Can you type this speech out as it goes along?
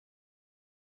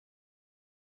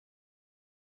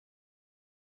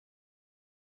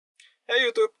Hey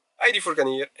YouTube, ID.4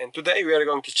 here, and today we are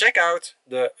going to check out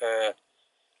the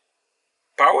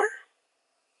power,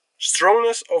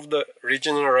 strongness of the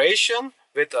Regeneration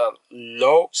with a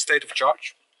low state of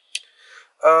charge.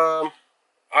 I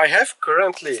have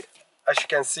currently, as you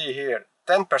can see here,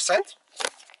 10%,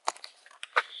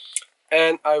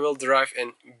 and I will drive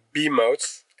in B mode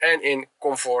and in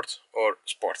Comfort or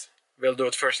Sport. We'll do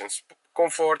it first in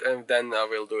Comfort and then I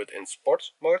will do it in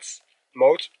Sport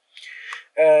mode.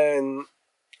 And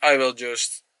I will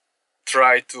just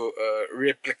try to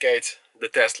replicate the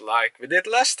test like we did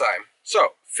last time.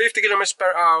 So 50 kilometers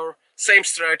per hour, same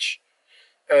stretch,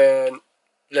 and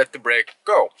let the brake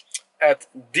go. At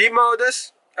D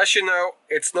modus, as you know,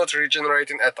 it's not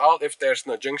regenerating at all if there's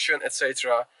no junction,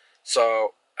 etc.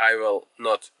 So I will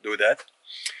not do that.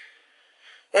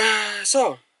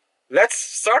 So let's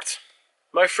start.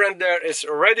 My friend there is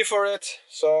ready for it,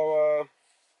 so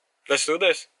let's do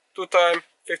this. 2x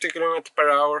 50 km per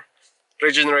hour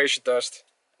regeneration test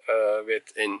with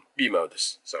in B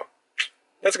modus. So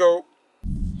let's go.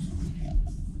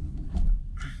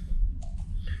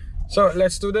 So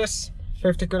let's do this.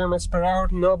 50 km per hour,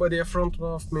 nobody in front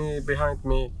of me, behind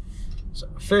me. So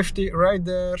 50 right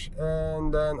there,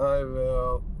 and then I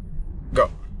will go.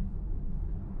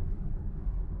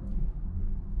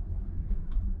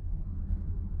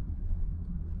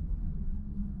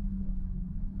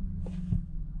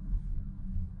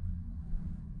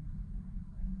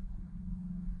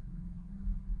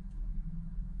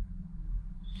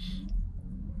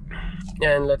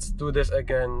 And let's do this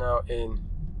again now in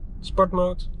sport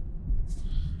mode.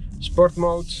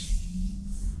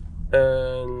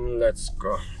 And let's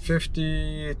go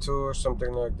 52 or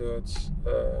something like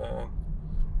that.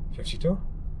 52,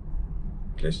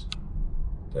 please.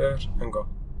 There and go.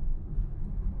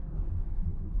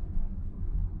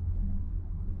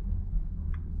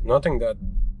 Nothing that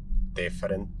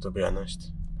different, to be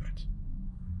honest. But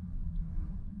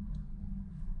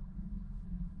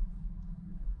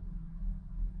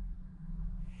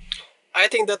I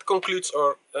think that concludes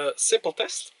our simple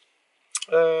test.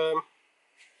 I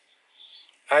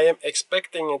am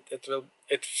expecting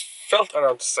it felt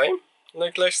around the same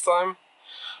like last time,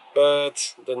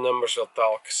 but the numbers will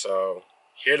talk, so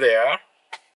here they are.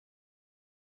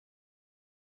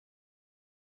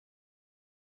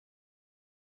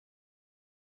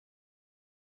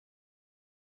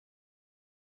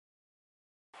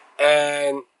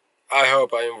 And I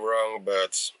hope I am wrong,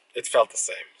 but it felt the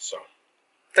same. So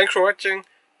thanks for watching,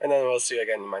 and then we'll see you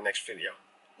again in my next video.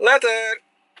 Later!